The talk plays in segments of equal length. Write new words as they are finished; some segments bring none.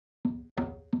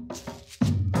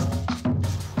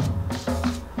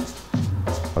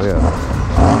Oh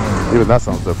yeah, even that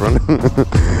sounds different.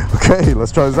 Okay,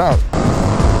 let's try this out.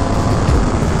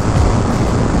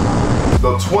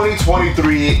 The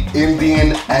 2023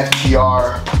 Indian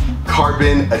FTR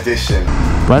Carbon Edition.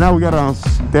 Right now we got it on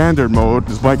standard mode.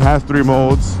 This bike has 3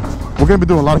 modes. We're gonna be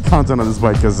doing a lot of content on this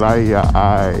bike because I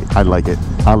like it.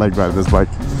 I like riding this bike.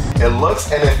 It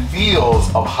looks and it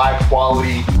feels of high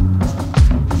quality.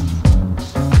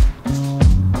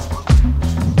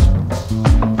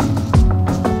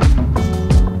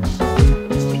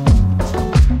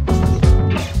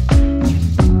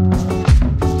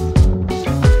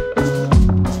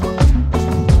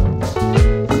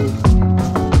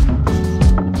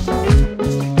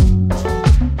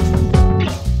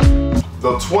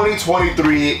 The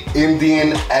 2023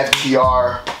 Indian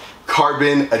FTR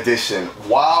Carbon Edition.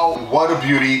 Wow, what a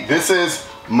beauty. This is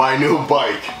my new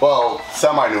bike. Well,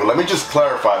 semi-new. Let me just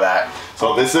clarify that.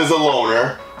 So this is a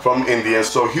loaner from India.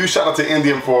 So huge shout out to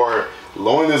Indian for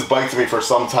loaning this bike to me for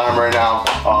some time right now.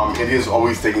 India's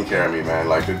always taking care of me, man.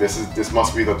 Like this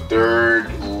must be the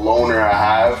 3rd loaner I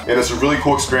have. And it's a really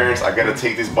cool experience. I get to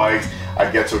take these bikes. I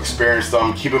get to experience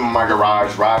them, keep them in my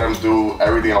garage, ride them, do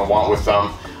everything I want with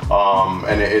them.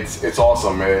 And it's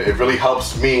awesome. It really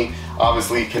helps me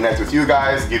obviously connect with you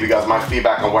guys, give you guys my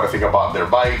feedback on what I think about their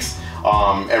bikes,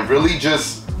 and really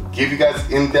just give you guys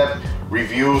in-depth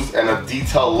reviews and a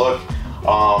detailed look,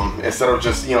 instead of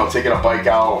just, you know, taking a bike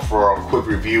out for a quick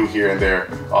review here and there.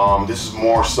 This is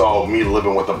more so me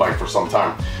living with the bike for some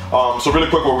time. So really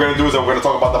quick, what we're gonna do is that we're gonna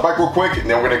talk about the bike real quick, and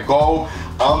then we're gonna go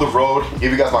on the road,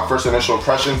 give you guys my first initial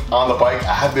impressions on the bike.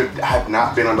 I have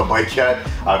not been on the bike yet.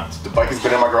 The bike has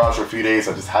been in my garage for a few days.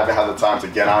 I just haven't had the time to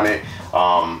get on it.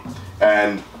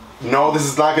 And no, this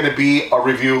is not gonna be a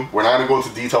review. We're not gonna go into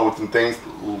detail with some things.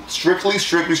 Strictly,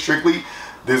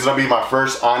 this is gonna be my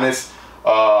first honest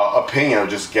opinion of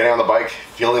just getting on the bike,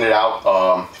 feeling it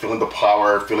out, feeling the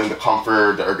power, feeling the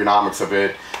comfort, the ergonomics of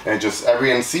it, and just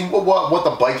and see what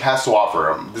the bike has to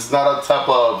offer. This is not a type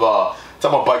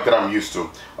of bike that I'm used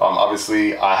to.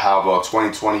 Obviously, I have a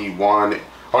 2021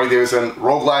 Harley Davidson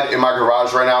Road Glide in my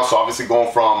garage right now, so obviously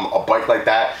going from a bike like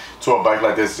that to a bike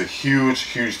like this is a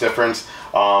huge difference.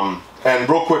 And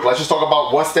real quick, let's just talk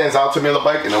about what stands out to me on the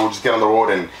bike, and then we'll just get on the road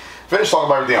and finish talking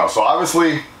about everything else. So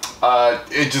obviously,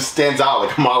 it just stands out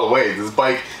like a mile away. This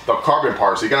bike, the carbon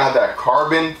part. So you're gonna have that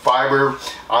carbon fiber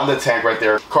on the tank right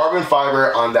there. Carbon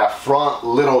fiber on that front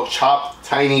little chopped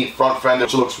tiny front fender,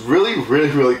 which looks really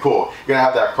cool. You're gonna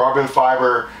have that carbon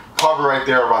fiber cover right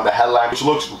there around the headlamp, which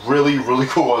looks really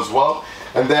cool as well.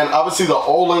 And then obviously the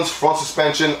Öhlins front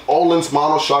suspension, Öhlins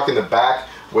monoshock in the back,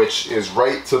 which is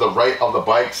right to the right of the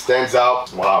bike, stands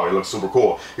out. Wow, it looks super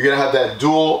cool. You're gonna have that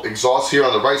dual exhaust here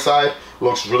on the right side.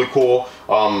 Looks really cool.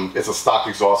 It's a stock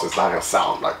exhaust. It's not gonna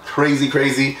sound like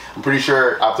crazy. I'm pretty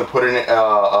sure after putting an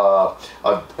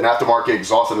aftermarket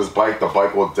exhaust in this bike, the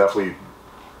bike will definitely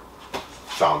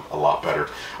sound a lot better.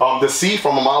 The seat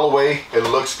from a mile away, it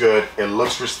looks good. It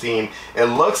looks pristine. It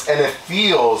looks and it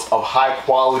feels of high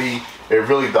quality. It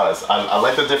really does. I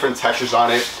like the different textures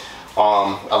on it.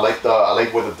 I like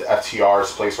where the FTR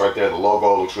is placed right there. The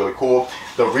logo looks really cool.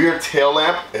 The rear tail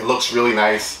lamp, it looks really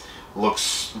nice.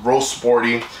 Looks real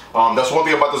sporty. That's one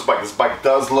thing about this bike. This bike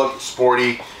does look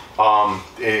sporty.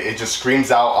 It just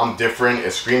screams out I'm different.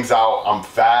 It screams out I'm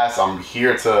fast. I'm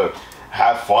here to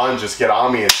have fun. Just get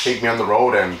on me and take me on the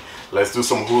road and let's do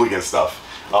some hooligan stuff.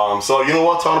 So you know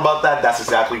what, talking about that, that's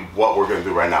exactly what we're gonna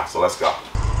do right now. So let's go.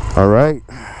 All right,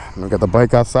 we got the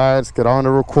bike outside. Let's get on it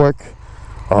real quick.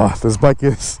 Oh, this bike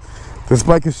is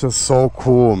just so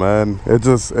cool, man. It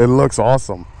looks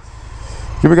awesome.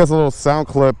 Give you guys a little sound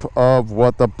clip of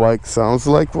what the bike sounds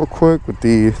like real quick with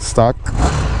the stock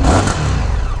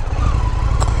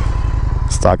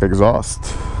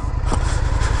exhaust.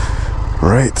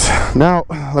 Right, now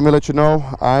let me let you know,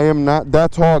 I am not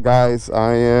that tall, guys.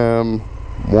 I am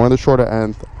more on the shorter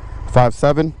end,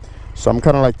 5'7", so I'm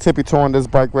kind of like tippy-toeing this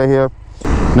bike right here.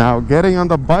 Now getting on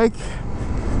the bike,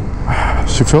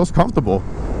 she feels comfortable.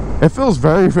 It feels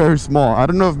very small. I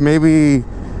don't know if maybe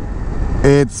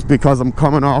it's because I'm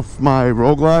coming off my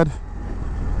Road Glide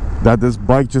that this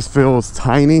bike just feels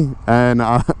tiny. And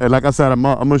like I said, I'm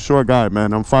a short guy,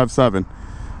 man. I'm 5'7",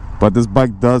 but this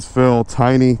bike does feel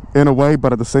tiny in a way,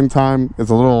 but at the same time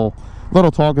it's a little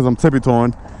tall because I'm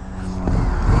tippy-toeing,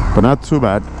 but not too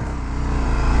bad.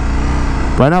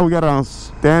 Right now we got it on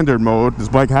standard mode. This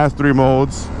bike has 3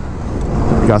 modes.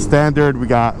 We got standard, we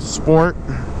got sport,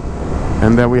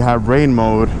 and then we have rain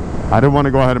mode. I didn't want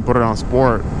to go ahead and put it on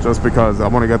sport just because I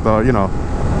want to get the, you know,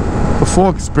 the full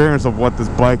experience of what this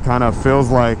bike kind of feels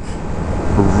like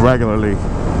regularly.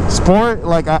 Sport,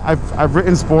 like I've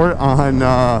ridden sport on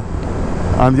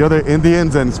on the other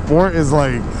Indians, and sport is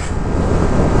like,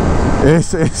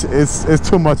 it's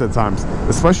too much at times,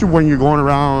 especially when you're going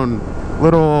around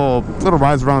little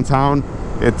rides around town.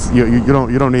 It's you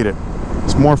don't need it.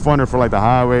 It's more funner for like the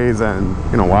highways and,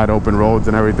 you know, wide open roads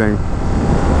and everything.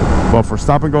 But for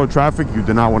stop and go traffic, you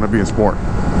do not want to be in sport.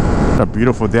 A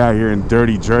beautiful day out here in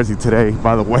dirty Jersey today,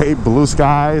 by the way. Blue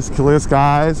skies, clear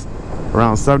skies,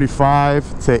 around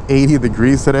 75 to 80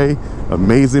 degrees today.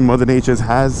 Amazing. Mother Nature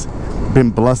has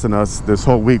been blessing us this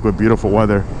whole week with beautiful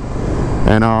weather.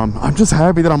 And I'm just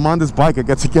happy that I'm on this bike. I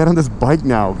get to get on this bike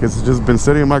now because it's just been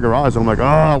sitting in my garage. I'm like, oh,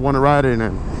 I want to ride it,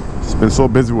 and just been so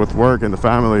busy with work and the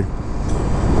family.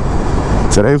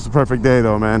 Today was the perfect day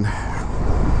though, man.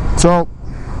 So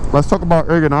let's talk about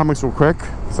ergonomics real quick.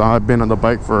 So I've been on the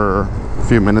bike for a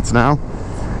few minutes now.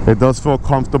 It does feel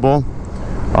comfortable.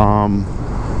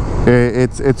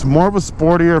 It's more of a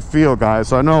sportier feel, guys.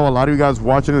 So I know a lot of you guys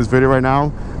watching this video right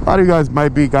now, a lot of you guys might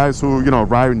be guys who, you know,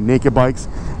 ride naked bikes.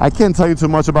 I can't tell you too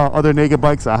much about other naked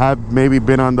bikes. I have maybe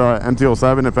been on the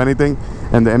MT-07, if anything,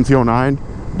 and the MT-09,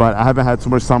 but I haven't had too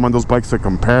much time on those bikes to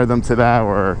compare them to that,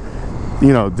 or,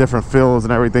 you know, different feels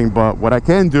and everything. But what I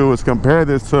can do is compare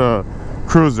this to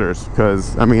cruisers,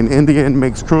 because I mean, Indian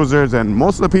makes cruisers, and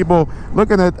most of the people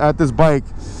looking at this bike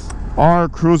are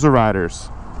cruiser riders,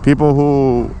 people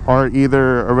who are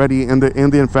either already in the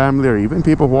Indian family, or even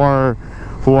people who are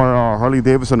Harley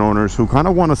Davidson owners who kind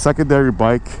of want a secondary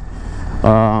bike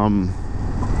and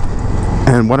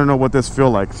want to know what this feel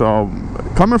like. So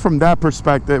coming from that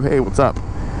perspective, hey, what's up?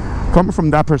 Coming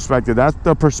from that perspective, that's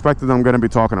the perspective that I'm going to be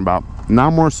talking about. Now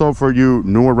more so for you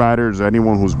newer riders, or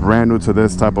anyone who's brand new to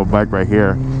this type of bike right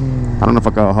here. I don't know if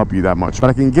I can help you that much, but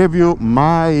I can give you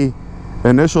my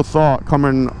initial thought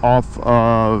coming off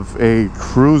of a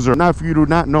cruiser. Now, if you do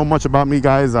not know much about me,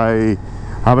 guys, I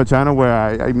have a channel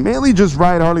where I mainly just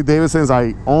ride Harley Davidsons.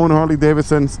 I own Harley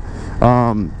Davidsons.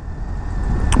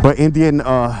 But Indian,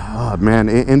 man,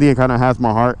 Indian kind of has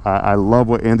my heart. I love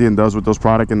what Indian does with those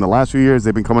products. In the last few years,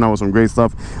 they've been coming out with some great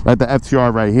stuff, like the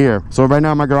FTR right here. So right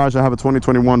now in my garage, I have a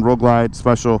 2021 Road Glide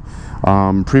Special.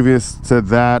 Previous to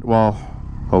that, well,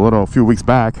 a few weeks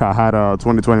back, I had a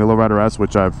 2020 Lowrider S,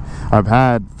 which I've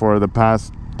had for the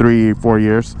past 3-4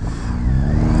 years.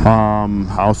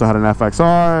 I also had an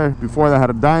FXR. Before that, I had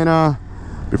a Dyna.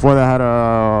 Before that, I had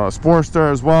a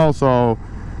Sportster as well. So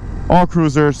all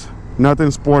cruisers.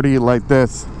 Nothing sporty like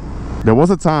this. There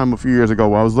was a time a few years ago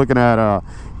where I was looking at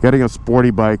getting a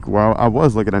sporty bike, where I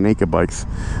was looking at naked bikes,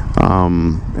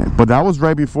 but that was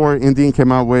right before Indian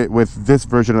came out with this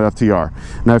version of FTR.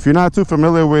 Now, if you're not too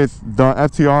familiar with the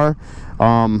FTR,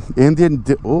 Indian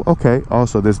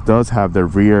also this does have the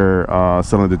rear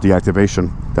cylinder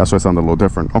deactivation. That's why it sounded a little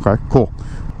different. Okay, cool.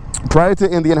 Prior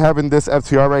to Indian having this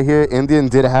FTR right here, Indian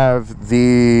did have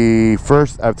the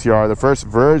first FTR, the first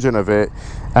version of it.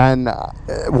 And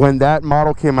when that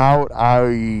model came out,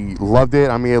 I loved it.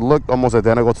 I mean, it looked almost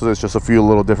identical to this, just a few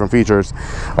little different features.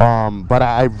 But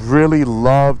I really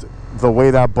loved the way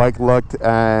that bike looked.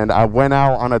 And I went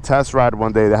out on a test ride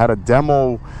one day. They had a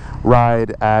demo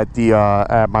ride at the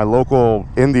at my local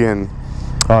Indian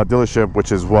dealership,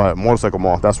 which is what, Motorcycle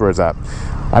Mall. That's where it's at.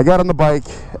 I got on the bike,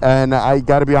 and I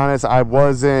gotta be honest, I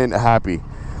wasn't happy.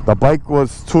 The bike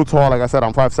was too tall. Like I said,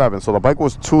 I'm 5'7", so the bike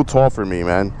was too tall for me,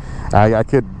 man. I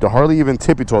could hardly even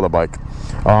tippy-toe the bike.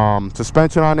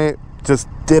 Suspension on it just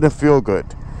didn't feel good.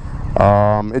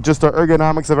 It just, the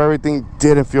ergonomics of everything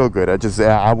didn't feel good.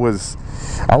 I was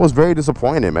very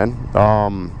disappointed, man.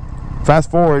 Fast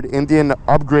forward, Indian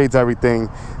upgrades everything.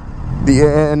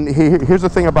 And here's the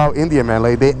thing about Indian, man,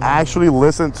 like, they actually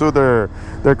listen to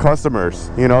their customers.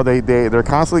 You know, they're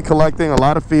constantly collecting a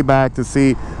lot of feedback to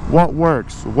see what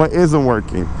works, what isn't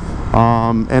working,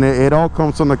 and it all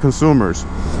comes from the consumers.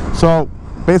 So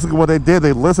basically what they did,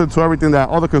 they listened to everything that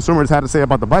all the consumers had to say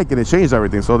about the bike, and they changed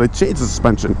everything. So they changed the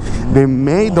suspension, they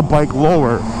made the bike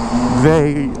lower,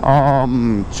 they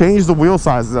changed the wheel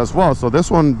sizes as well. So this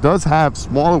one does have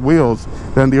smaller wheels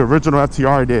than the original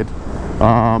FTR did.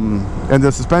 And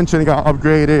the suspension got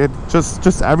upgraded,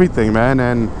 just everything, man.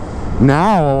 And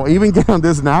now, even getting on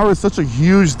this now is such a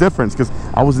huge difference, because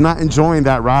I was not enjoying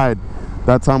that ride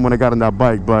that time when I got on that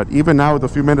bike. But even now, with the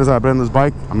few minutes I've been on this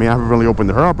bike, I mean, I haven't really opened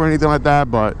her up or anything like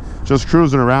that, but just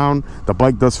cruising around, the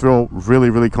bike does feel really,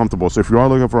 really comfortable. So if you are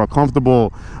looking for a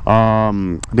comfortable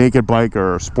naked bike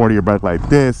or sportier bike like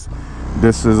this,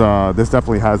 this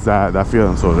definitely has that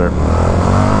feeling. So there.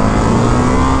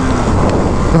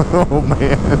 Oh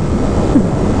man.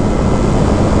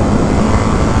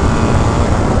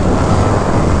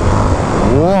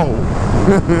 Whoa.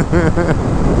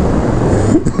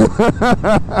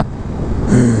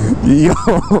 Yo.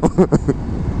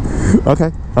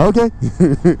 Okay, okay.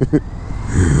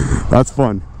 That's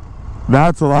fun.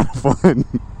 That's a lot of fun.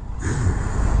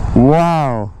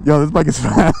 Wow. Yo, this bike is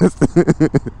fast.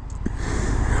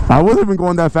 I wasn't even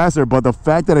going that faster, but the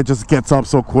fact that it just gets up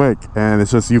so quick, and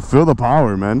it's just, you feel the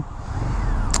power, man.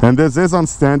 And this is on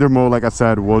standard mode. Like I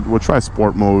said, we'll try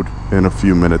sport mode in a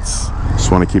few minutes.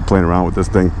 Just want to keep playing around with this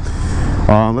thing.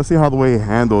 Let's see how the way it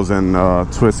handles and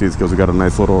twisties, because we got a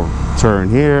nice little turn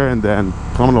here, and then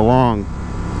coming along,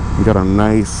 we got a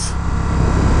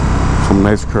some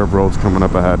nice curved roads coming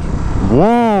up ahead.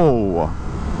 Whoa!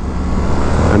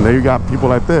 And there you got people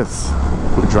like this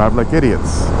who drive like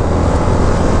idiots.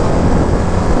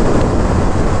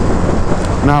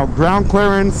 Now, ground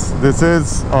clearance, this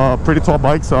is a pretty tall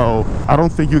bike, so I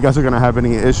don't think you guys are gonna have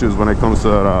any issues when it comes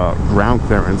to ground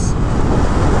clearance.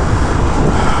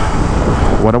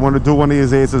 What I want to do one of these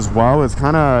days as well is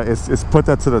is put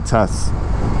that to the test.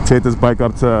 Take this bike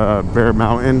up to Bear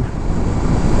Mountain,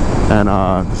 and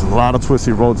there's a lot of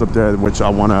twisty roads up there, which I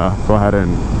want to go ahead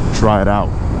and try it out.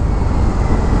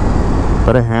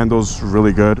 But it handles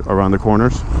really good around the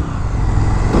corners.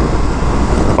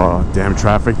 Oh, damn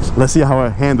traffic. Let's see how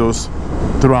it handles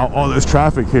throughout all this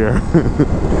traffic here.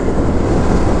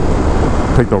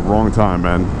 Picked the wrong time,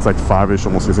 man. It's like 5-ish,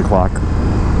 almost 6 o'clock.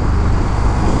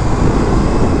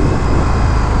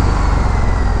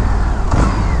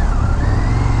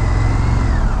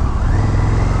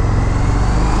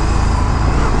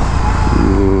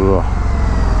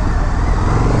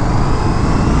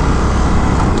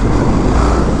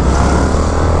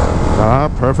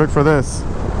 Perfect for this.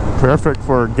 Perfect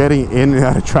for getting in and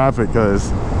out of traffic,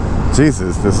 because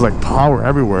Jesus, there's like power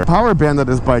everywhere. Power band of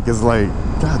this bike is like,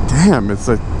 god damn, it's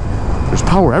like there's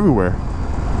power everywhere.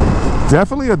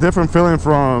 Definitely a different feeling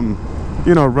from,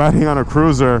 you know, riding on a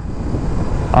cruiser.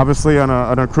 Obviously on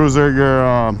a cruiser,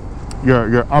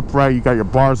 you're upright, you got your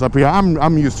bars up here.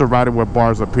 I'm used to riding with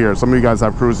bars up here. Some of you guys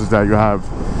have cruisers that you have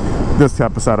this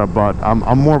type of setup, but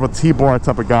I'm more of a T-bar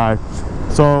type of guy.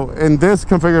 So in this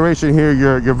configuration here,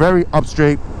 you're very up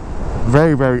straight,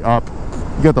 very up.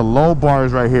 You get the low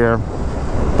bars right here,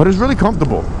 but it's really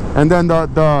comfortable. And then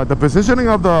the positioning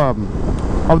of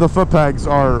the foot pegs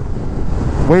are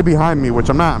way behind me, which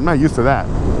I'm not used to that.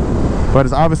 But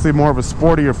it's obviously more of a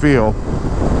sportier feel,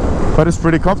 but it's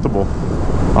pretty comfortable.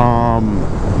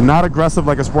 Not aggressive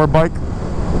like a sport bike,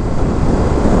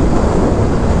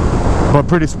 but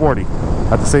pretty sporty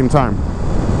at the same time,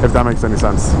 if that makes any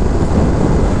sense.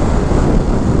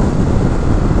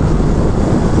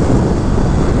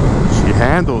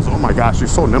 Handles, oh my gosh,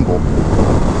 she's so nimble.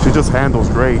 She just handles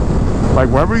great. Like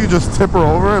wherever you just tip her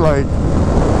over, like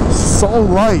so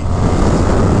light.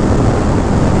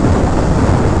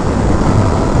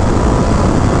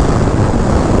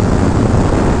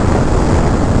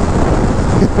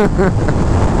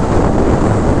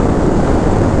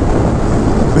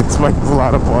 This bike is a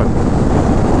lot of fun.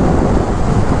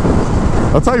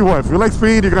 I'll tell you what, if you like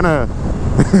speed, you're gonna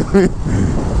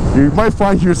you might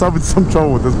find yourself in some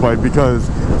trouble with this bike, because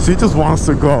she just wants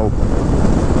to go.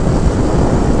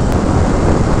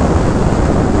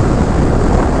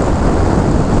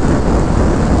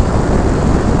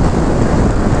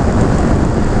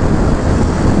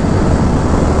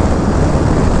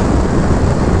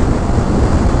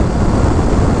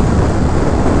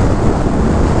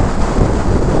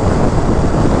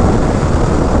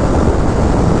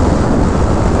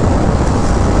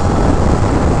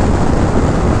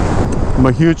 I'm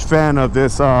a huge fan of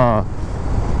this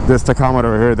this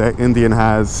tachometer here that Indian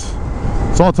has.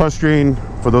 It's all touchscreen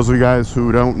for those of you guys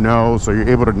who don't know, so you're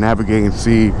able to navigate and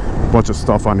see a bunch of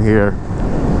stuff on here.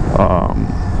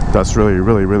 That's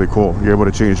really cool. You're able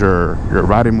to change your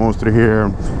riding modes through here.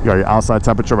 You got your outside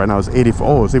temperature right now is 84.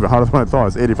 Oh, it's even hotter than I thought.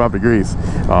 It's 85 degrees.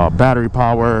 Battery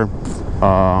power.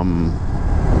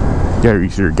 Yeah,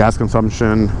 your gas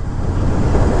consumption.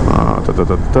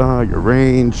 Your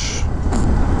range.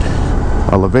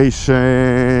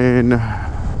 Elevation.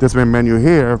 This main menu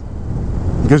here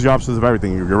gives you options of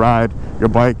everything: your ride, your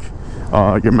bike,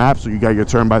 your maps. So you got your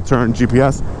turn-by-turn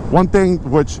GPS. One thing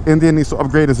which Indian needs to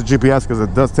upgrade is the GPS, because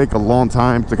it does take a long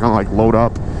time to kind of like load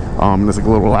up. It's like a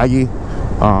little laggy.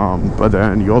 But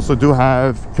then you also do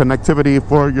have connectivity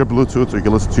for your Bluetooth, so you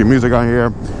can listen to your music on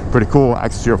here. Pretty cool.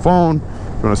 Access to your phone.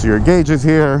 You want to see your gauges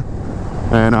here,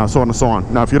 and so on and so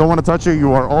on. Now, if you don't want to touch it,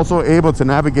 you are also able to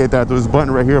navigate that through this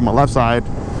button right here on my left side.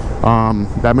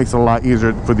 That makes it a lot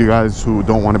easier for you guys who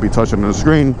don't want to be touching the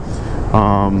screen.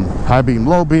 High beam,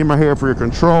 low beam right here for your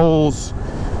controls.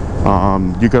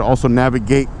 You can also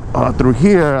navigate through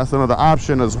here. That's another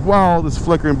option as well. This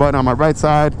flickering button on my right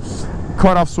side,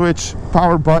 cutoff switch,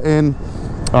 power button,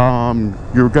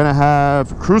 You're gonna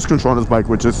have cruise control on this bike,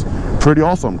 which is pretty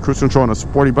awesome. Cruise control on a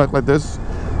sporty bike like this,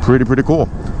 pretty cool.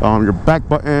 Your back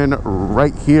button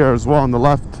right here as well on the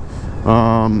left,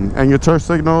 and your turn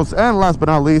signals, and last but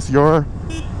not least, your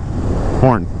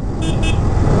horn.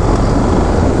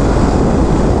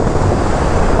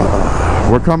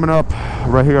 We're coming up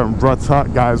right here in Ruts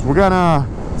Hut, guys.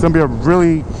 It's gonna be a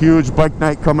really huge bike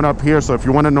night coming up here. So if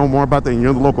you want to know more about that and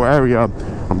you're in the local area,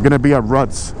 I'm gonna be at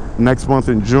Ruts next month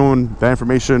in June. That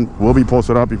information will be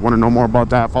posted up. If you want to know more about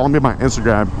that, follow me on my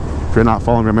Instagram. If you're not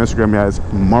following me on my Instagram, guys,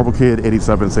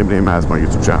 MarvelKid87, same name as my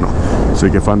YouTube channel. So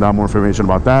you can find out more information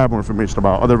about that, more information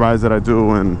about other rides that I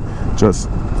do, and just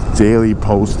daily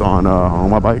post on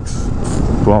my bikes.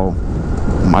 Well,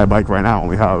 my bike right now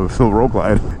only have a road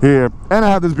glide here, and I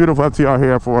have this beautiful FTR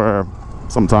here for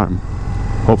some time,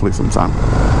 hopefully some time.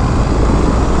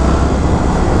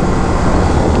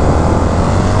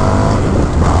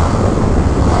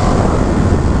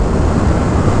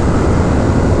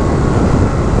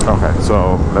 Okay,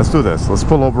 so let's do this. Let's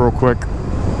pull over real quick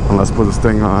and let's put this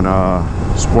thing on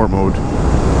sport mode.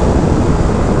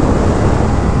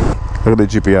 Look at the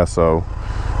GPS, so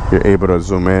you're able to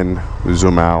zoom in,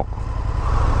 zoom out.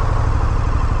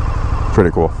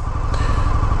 Pretty cool.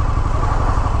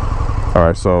 All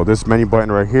right, so this menu button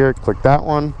right here, click that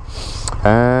one,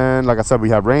 and like I said, we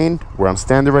have rain. We're on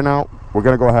standard right now. We're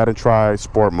gonna go ahead and try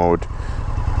sport mode.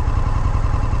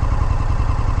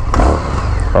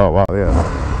 Oh wow,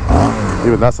 yeah,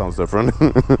 even that sounds different.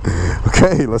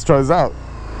 Okay, let's try this out.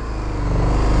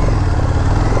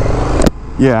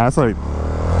 Yeah, that's like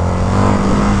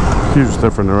huge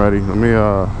different already. Let me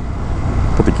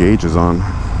put the gauges on.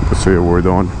 Let's see what we're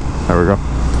doing. There we go.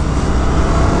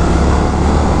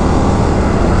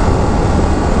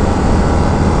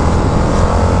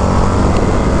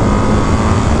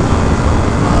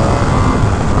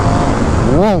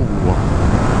 Whoa.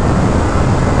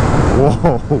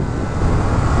 Whoa.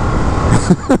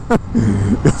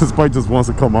 This bike just wants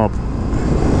to come up.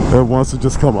 It wants to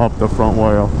just come up the front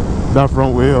wheel. That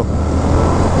front wheel.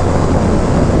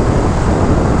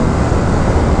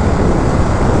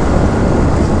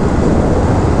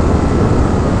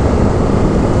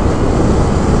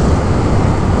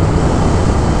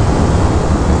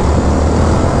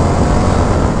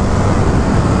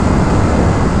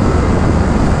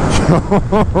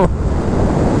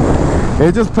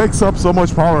 It just picks up so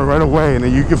much power right away, and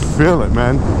you can feel it,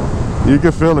 man. You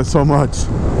can feel it so much.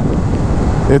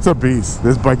 It's a beast.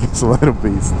 This bike is a little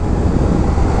beast.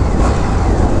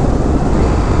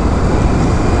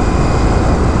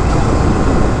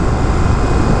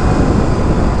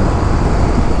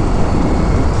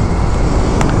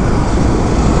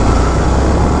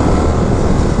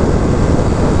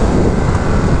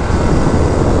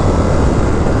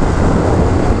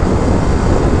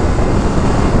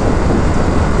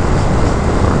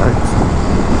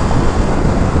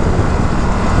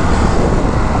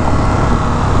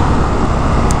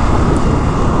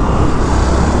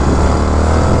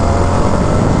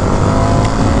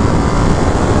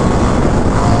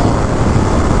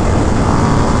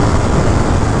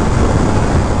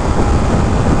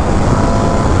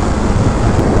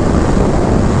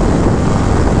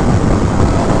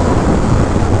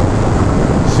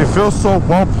 Feels so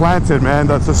well planted, man.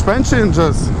 The suspension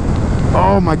just,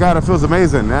 oh my god, it feels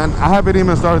amazing. And I haven't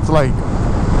even started to like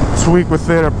tweak with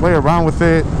it or play around with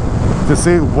it to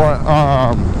see what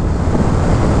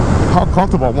how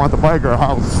comfortable I want the bike or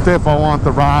how stiff I want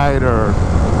the ride, or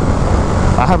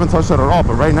I haven't touched that at all.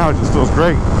 But right now it just feels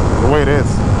great the way it is.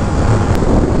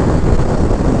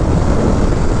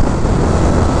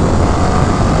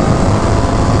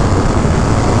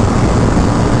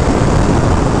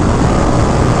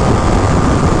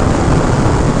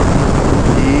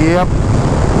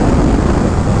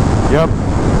 Yep,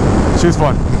 she's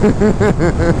fun.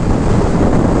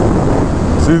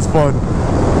 She's fun.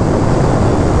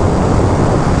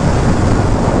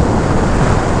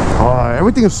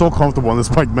 Everything is so comfortable on this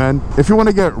bike, man. If you want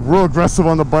to get real aggressive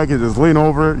on the bike and just lean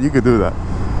over, you could do that.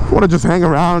 If you want to just hang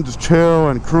around, just chill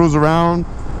and cruise around,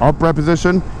 upright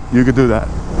position, you could do that.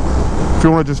 If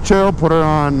you want to just chill, put it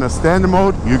on standard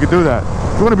mode, you could do that.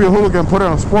 If you want to be a hooligan, put it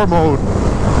on sport mode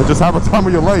and just have a time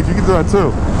of your life, you can do that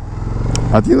too.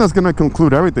 I think that's gonna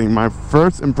conclude everything. My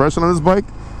first impression on this bike,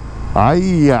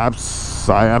 I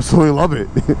absolutely love it.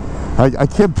 I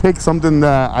can't pick something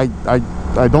that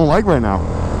I don't like right now.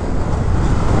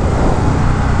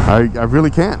 I really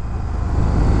can't.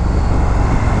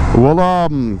 Well,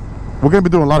 we're gonna be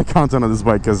doing a lot of content on this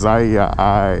bike because I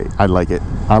like it.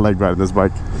 I like riding this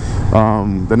bike.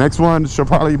 The next one should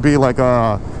probably be like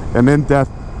an in-depth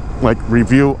like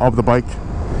review of the bike,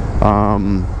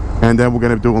 And then we're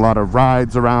gonna do a lot of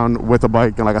rides around with the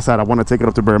bike. And like I said, I want to take it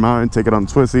up to Bear Mountain, take it on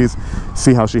twisties,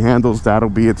 see how she handles. That'll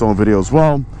be its own video as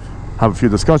well. Have a few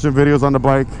discussion videos on the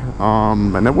bike,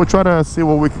 and then we'll try to see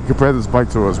what we can compare this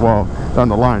bike to as well down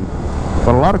the line.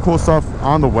 But a lot of cool stuff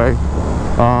on the way.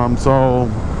 So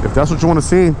if that's what you want to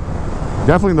see,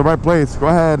 definitely in the right place. Go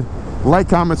ahead, like,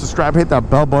 comment, subscribe, hit that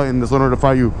bell button. This will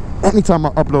notify you anytime I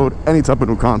upload any type of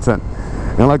new content.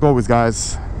 And like always,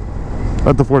 guys,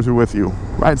 let the force be with you.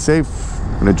 Ride safe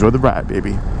and enjoy the ride,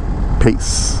 baby.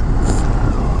 Peace.